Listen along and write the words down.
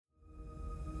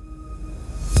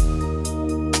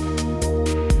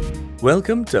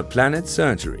Welcome to Planet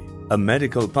Surgery, a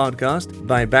medical podcast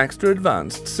by Baxter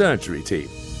Advanced Surgery Team.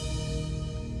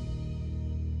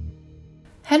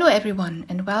 Hello everyone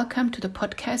and welcome to the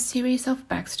podcast series of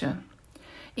Baxter.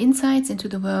 Insights into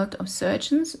the world of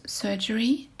surgeons,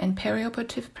 surgery and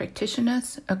perioperative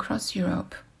practitioners across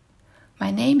Europe. My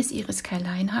name is Iris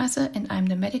Kyle-Leinhase and I'm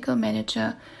the medical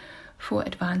manager for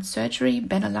advanced surgery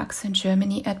Benelux in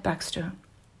Germany at Baxter.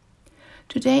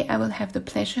 Today I will have the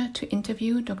pleasure to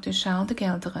interview Dr. Charles de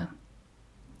Gheldere.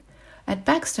 At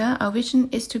Baxter, our vision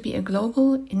is to be a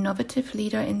global, innovative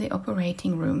leader in the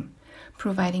operating room,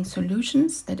 providing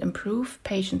solutions that improve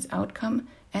patients' outcome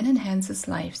and enhances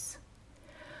lives.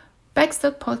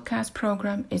 Baxter podcast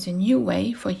program is a new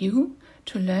way for you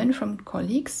to learn from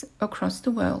colleagues across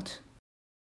the world.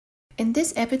 In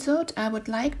this episode, I would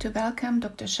like to welcome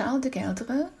Dr. Charles de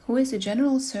Gheldere, who is a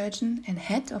general surgeon and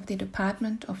head of the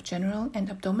Department of General and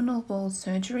Abdominal Wall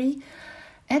Surgery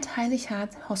at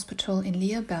Heilighaard Hospital in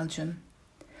Lier, Belgium.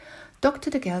 Dr.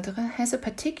 de Gheldere has a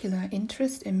particular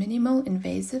interest in minimal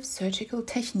invasive surgical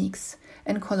techniques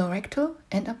and colorectal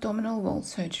and abdominal wall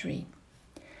surgery.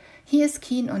 He is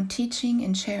keen on teaching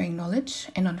and sharing knowledge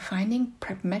and on finding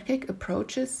pragmatic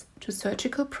approaches to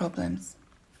surgical problems.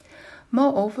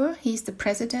 Moreover, he is the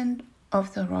president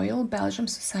of the Royal Belgian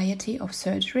Society of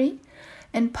Surgery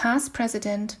and past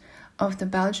president of the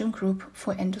Belgian Group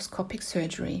for Endoscopic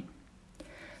Surgery.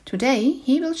 Today,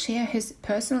 he will share his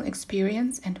personal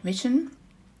experience and vision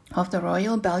of the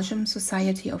Royal Belgian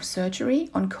Society of Surgery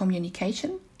on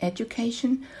communication,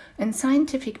 education, and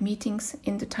scientific meetings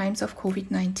in the times of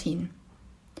COVID-19.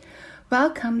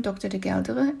 Welcome, Dr. de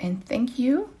Gheldere, and thank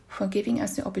you for giving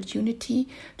us the opportunity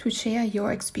to share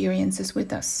your experiences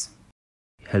with us.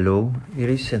 Hello,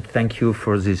 Iris, and thank you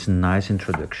for this nice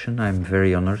introduction. I'm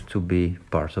very honored to be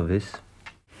part of this.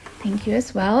 Thank you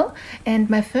as well. And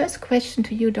my first question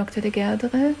to you, Dr. de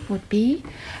Gheldere, would be,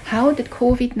 how did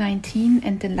COVID-19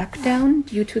 and the lockdown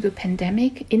due to the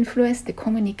pandemic influence the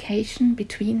communication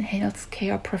between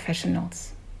healthcare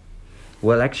professionals?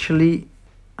 Well, actually,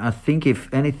 I think if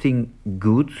anything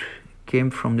good came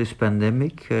from this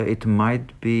pandemic, it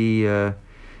might be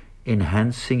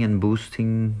enhancing and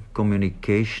boosting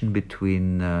communication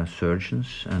between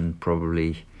surgeons and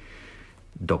probably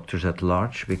doctors at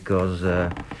large, because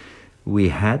we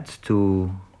had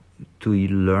to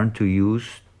learn to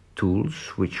use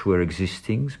tools which were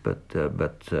existing but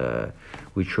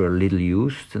which were little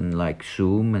used, and like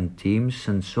Zoom and Teams,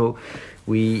 and so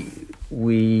we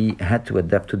had to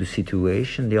adapt to the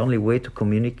situation. The only way to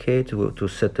communicate, to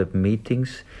set up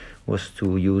meetings, was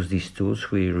to use these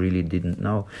tools we really didn't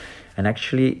know, and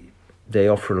actually they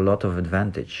offer a lot of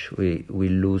advantage. We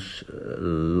lose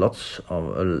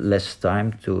less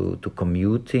time to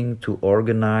commuting, to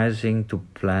organizing, to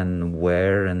plan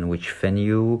where and which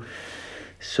venue.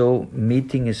 So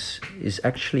meeting is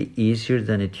actually easier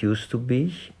than it used to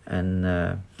be, and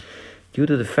due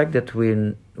to the fact that we're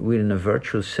in a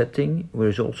virtual setting,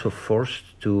 we're also forced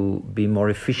to be more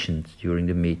efficient during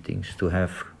the meetings, to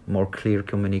have more clear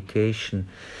communication,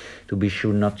 to be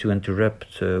sure not to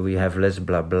interrupt. We have less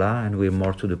blah blah, and we're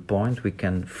more to the point. We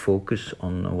can focus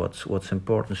on what's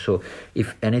important. So,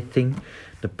 if anything,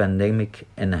 the pandemic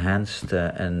enhanced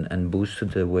and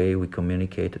boosted the way we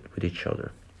communicated with each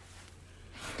other.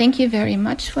 Thank you very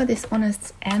much for this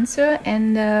honest answer.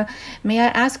 And may I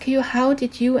ask you, how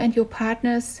did you and your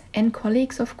partners and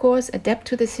colleagues, of course, adapt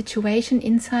to the situation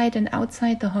inside and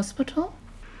outside the hospital?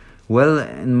 Well,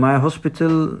 in my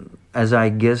hospital, as I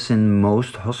guess in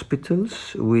most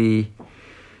hospitals, we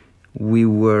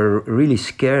were really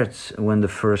scared when the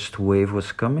first wave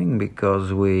was coming,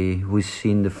 because we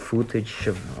seen the footage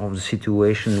of the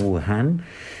situation in Wuhan,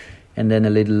 and then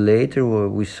a little later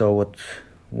we saw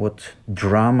what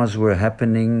dramas were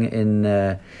happening in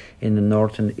the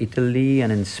northern Italy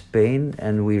and in Spain,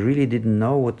 and we really didn't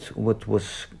know what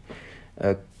was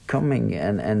coming,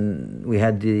 and we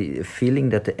had the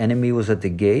feeling that the enemy was at the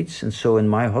gates. And so in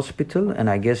my hospital, and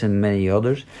I guess in many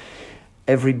others,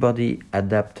 everybody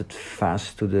adapted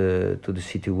fast to the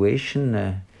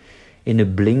situation. In a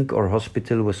blink, our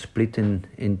hospital was split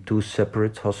in two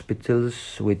separate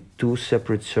hospitals with two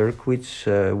separate circuits,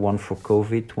 one for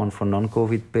COVID, one for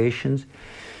non-COVID patients.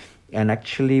 And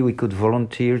actually we could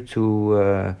volunteer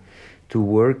to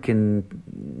work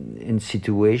in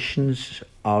situations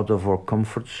out of our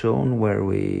comfort zone where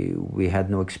we had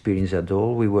no experience at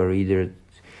all. We were either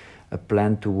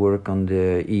planned to work on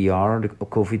the ER, the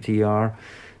COVID ER,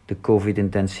 the COVID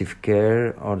intensive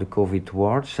care, or the COVID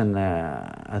wards, and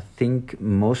I think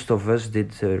most of us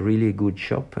did a really good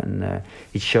job, and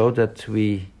it showed that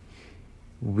we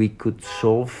we could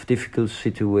solve difficult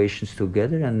situations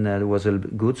together, and there was a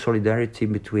good solidarity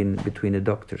between the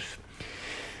doctors.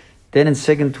 Then in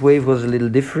second wave was a little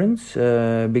different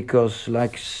because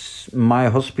my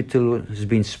hospital has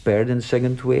been spared in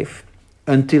second wave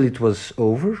until it was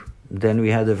over. Then we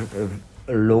had a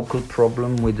local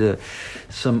problem with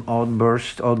some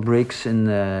outbreaks in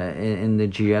the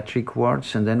geriatric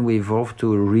wards, and then we evolved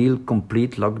to a real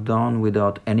complete lockdown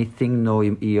without anything, no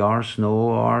ERs, no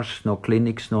ORs, no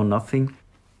clinics, no nothing.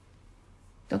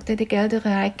 Dr. de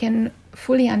Gheldere, I can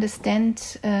fully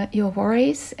understand your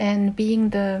worries, and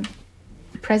being the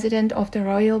president of the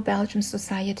Royal Belgian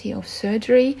Society of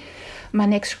Surgery, my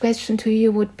next question to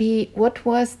you would be, what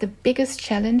was the biggest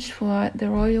challenge for the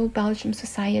Royal Belgian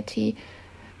Society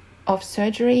of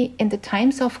Surgery in the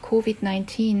times of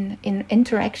COVID-19 in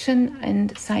interaction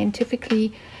and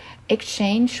scientifically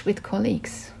exchange with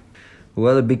colleagues?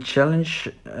 Well, a big challenge,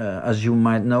 as you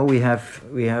might know, we have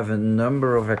a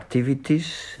number of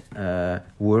activities,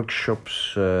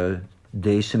 workshops,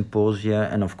 day symposia,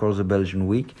 and of course the Belgian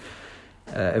Week.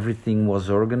 Everything was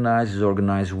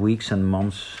organized weeks and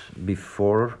months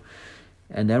before,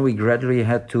 and then we gradually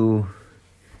had to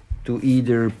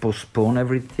either postpone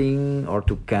everything or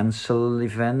to cancel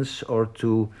events or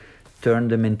to turn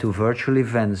them into virtual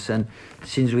events. And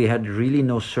since we had really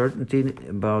no certainty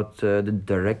about the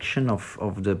direction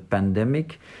of the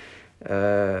pandemic,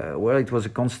 well, it was a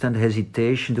constant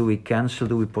hesitation. Do we cancel?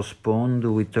 Do we postpone?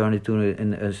 Do we turn it to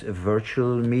a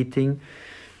virtual meeting?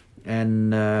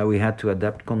 And we had to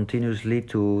adapt continuously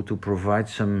to provide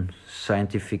some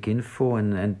scientific info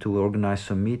and to organize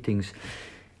some meetings.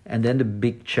 And then the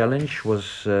big challenge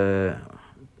was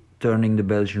turning the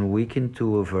Belgian Week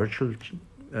into a virtual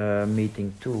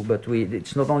meeting too. But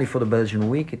it's not only for the Belgian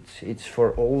Week, it's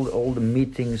for all the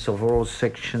meetings of all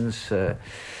sections.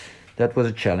 That was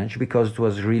a challenge because it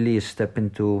was really a step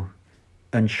into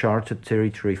uncharted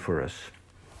territory for us.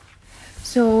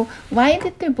 So why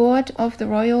did the board of the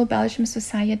Royal Belgian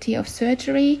Society of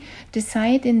Surgery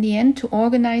decide in the end to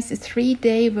organize a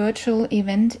 3-day virtual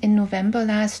event in November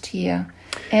last year?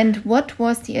 And what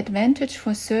was the advantage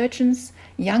for surgeons,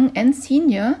 young and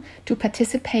senior, to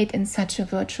participate in such a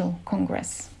virtual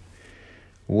congress?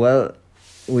 Well,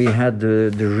 we had the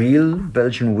real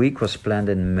Belgian Week was planned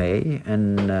in May,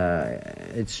 and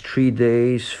it's 3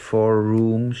 days, 4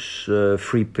 rooms,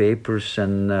 free papers,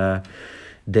 and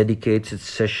dedicated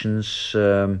sessions,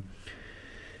 and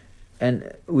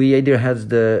we either had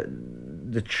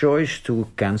the choice to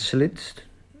cancel it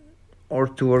or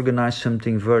to organize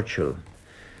something virtual.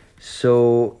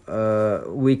 So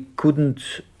we couldn't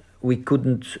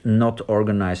not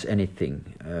organize anything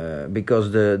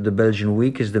because the Belgian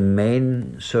Week is the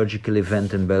main surgical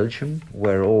event in Belgium,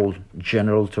 where all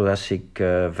general thoracic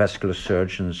vascular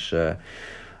surgeons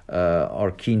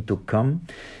are keen to come.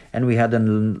 And we had a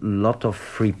lot of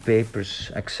free papers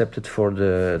accepted for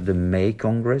the May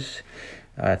Congress,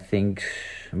 I think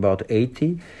about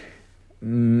 80.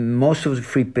 Most of the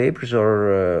free papers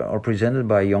are presented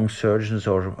by young surgeons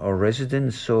or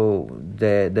residents, so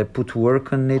they put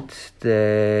work on it.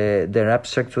 Their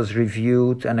abstract was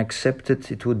reviewed and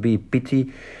accepted. It would be a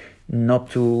pity not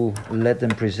to let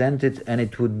them present it, and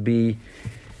it would be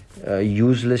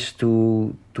useless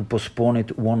to postpone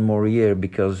it one more year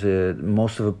because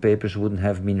most of the papers wouldn't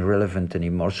have been relevant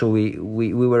anymore. So we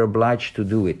were obliged to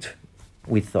do it,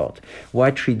 we thought.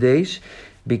 Why 3 days?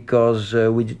 Because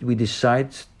we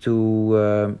decided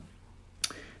to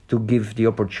give the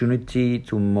opportunity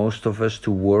to most of us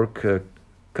to work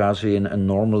quasi in a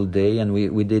normal day, and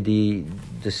we did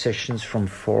the sessions from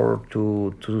 4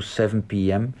 to 7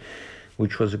 p.m.,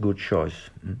 which was a good choice.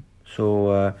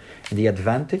 So the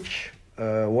advantage,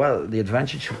 the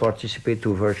advantage to participate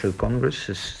to a virtual congress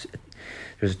is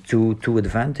there's two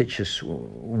advantages.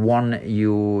 One,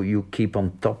 you keep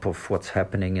on top of what's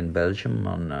happening in Belgium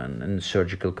in the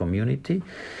surgical community,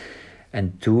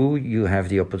 and two, you have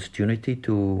the opportunity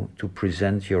to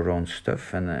present your own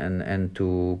stuff and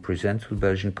to present to the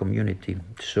Belgian community.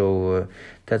 So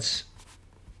that's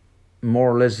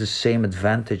more or less the same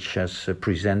advantage as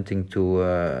presenting to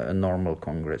a normal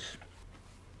congress.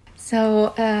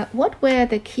 So what were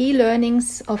the key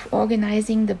learnings of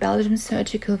organizing the Belgian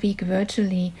Surgical Week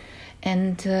virtually?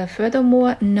 And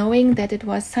furthermore, knowing that it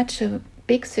was such a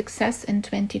big success in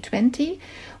 2020,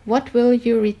 what will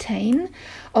you retain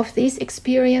of these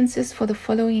experiences for the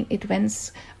following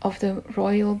events of the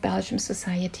Royal Belgian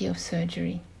Society of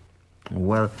Surgery?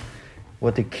 Well,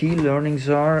 what the key learnings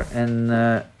are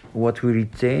and what we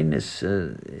retain is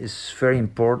very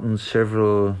important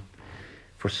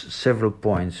for several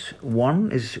points.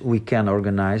 One is we can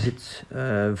organize it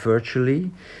virtually.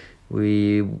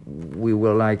 We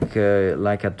were like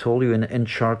I told you, in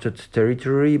uncharted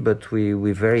territory, but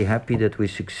we're very happy that we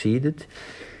succeeded.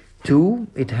 2,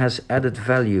 it has added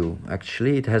value.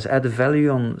 Actually, it has added value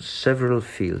on several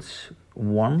fields.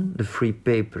 1, the free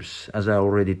papers. As I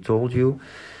already told you,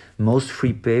 most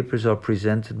free papers are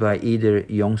presented by either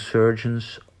young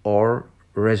surgeons or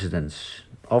residents.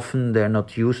 Often they're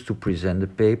not used to present the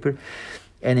paper.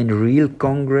 And in real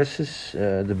congresses,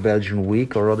 the Belgian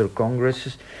Week or other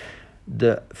congresses,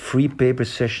 the free paper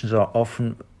sessions are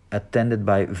often attended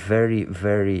by very,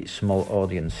 very small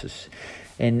audiences.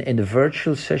 In the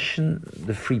virtual session,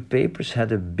 the free papers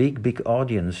had a big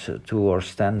audience to our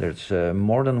standards,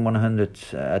 more than 100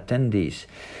 attendees.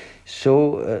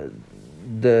 So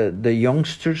the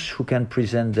youngsters who can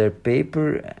present their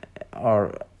paper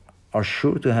are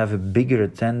sure to have a bigger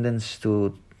attendance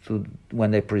to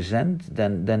when they present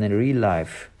than in real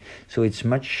life. So it's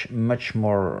much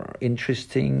more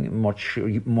interesting, much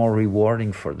more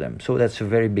rewarding for them. So that's a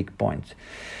very big point.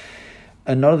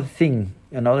 Another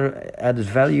added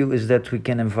value is that we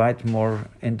can invite more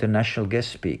international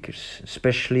guest speakers,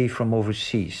 especially from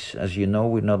overseas. As you know,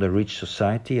 we're not a rich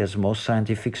society, as most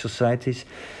scientific societies,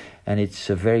 and it's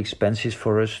very expensive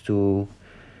for us to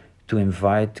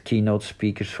invite keynote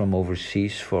speakers from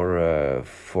overseas for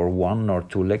 1 or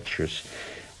 2 lectures.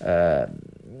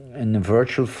 In a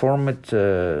virtual format,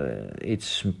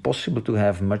 it's possible to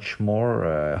have much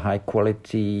more high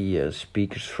quality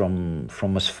speakers from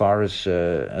as far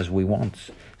as we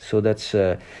want. So that's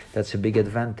a big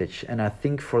advantage. And I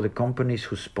think for the companies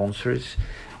who sponsor us,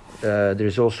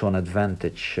 there's also an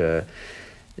advantage.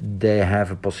 They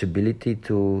have a possibility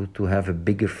to have a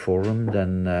bigger forum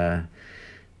than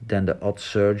the odd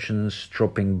surgeons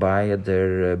dropping by at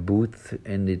their booth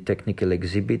in the technical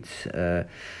exhibit,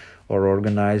 or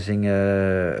organizing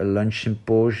a lunch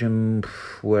symposium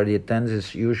where the attendance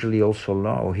is usually also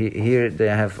low. Here they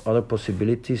have other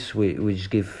possibilities which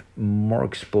give more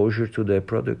exposure to their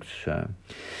products.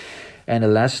 And the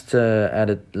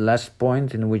last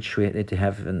point in which it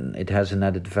has an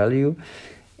added value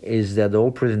is that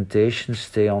all presentations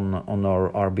stay on our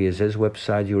RBSS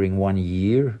website during 1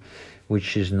 year,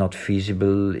 which is not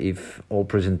feasible if all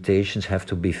presentations have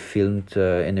to be filmed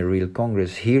in a real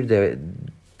congress. Here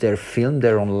they're filmed,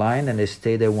 they're online, and they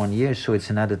stay there 1 year, so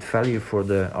it's an added value for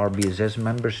the RBSS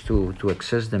members to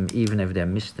access them even if they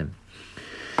miss them.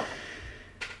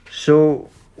 So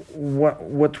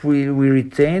what we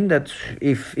retain, that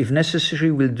if necessary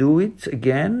we'll do it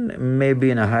again, maybe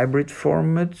in a hybrid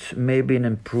format, maybe an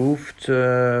improved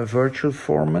virtual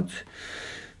format.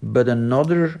 But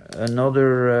another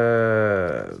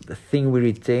thing we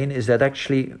retain is that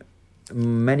actually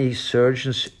many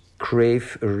surgeons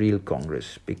crave a real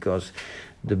congress, because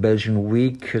the Belgian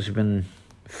Week has been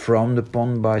frowned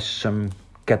upon by some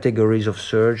categories of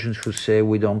surgeons who say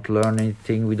we don't learn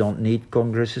anything, we don't need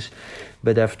congresses.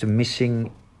 But after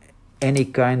missing any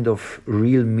kind of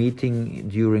real meeting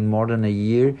during more than a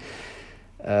year,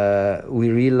 we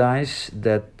realize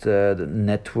that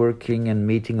networking and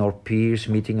meeting our peers,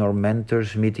 meeting our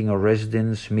mentors, meeting our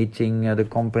residents, meeting the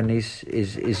companies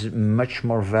is much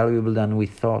more valuable than we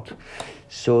thought.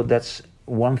 So that's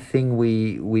one thing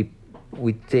we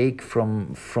take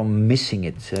from missing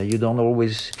it. You don't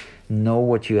always know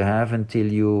what you have until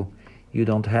you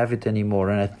don't have it anymore.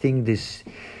 And I think this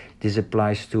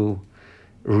applies to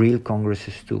real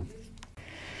congresses too.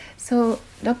 So,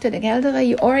 Dr. de Gheldere,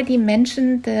 you already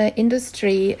mentioned the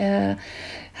industry.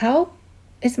 How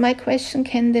is my question,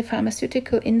 can the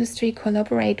pharmaceutical industry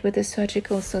collaborate with the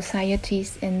surgical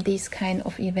societies in these kind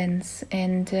of events?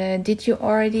 And did you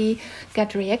already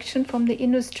get reaction from the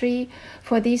industry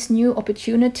for these new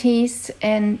opportunities?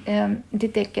 And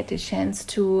did they get a chance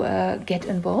to get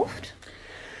involved?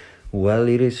 Well,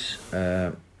 Iris,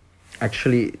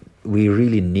 actually, we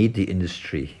really need the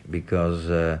industry, because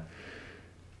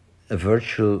a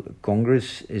virtual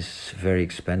congress is very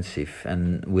expensive,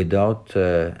 and without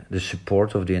the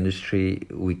support of the industry,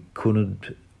 we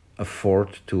couldn't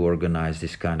afford to organize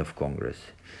this kind of congress.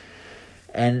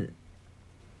 And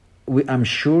I'm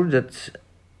sure that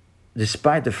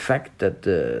despite the fact that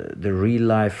the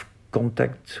real-life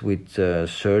contact with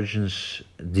surgeons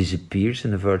disappears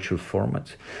in a virtual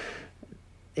format,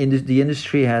 the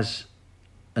industry has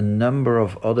a number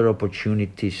of other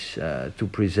opportunities to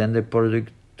present their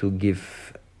product, to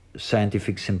give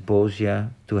scientific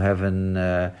symposia, to have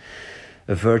a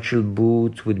virtual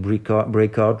booth with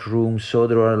breakout rooms. So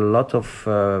there are a lot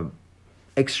of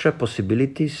extra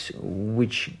possibilities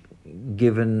which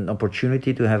give an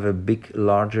opportunity to have a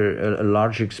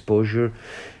larger exposure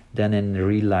than in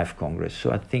real life congress.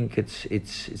 So I think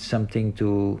it's something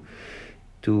to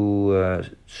to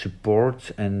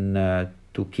support and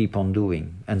to keep on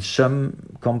doing. And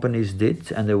some companies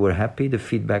did, and they were happy, the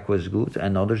feedback was good,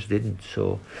 and others didn't.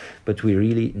 So, but we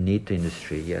really need the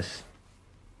industry, yes.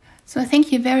 So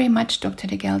thank you very much, Dr.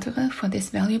 de Gheldere, for this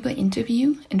valuable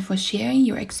interview and for sharing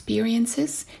your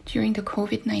experiences during the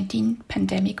COVID-19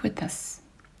 pandemic with us.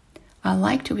 I'd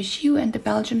like to wish you and the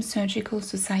Belgian Surgical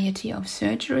Society of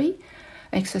Surgery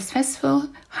a successful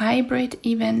hybrid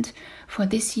event for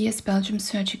this year's Belgium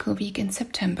Surgical Week in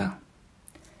September.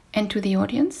 And to the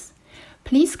audience,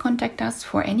 please contact us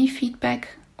for any feedback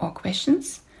or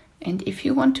questions, and if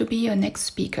you want to be your next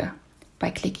speaker, by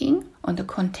clicking on the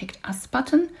Contact Us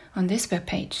button on this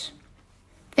webpage.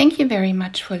 Thank you very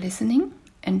much for listening,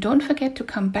 and don't forget to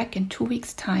come back in 2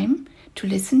 weeks' time to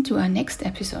listen to our next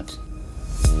episode.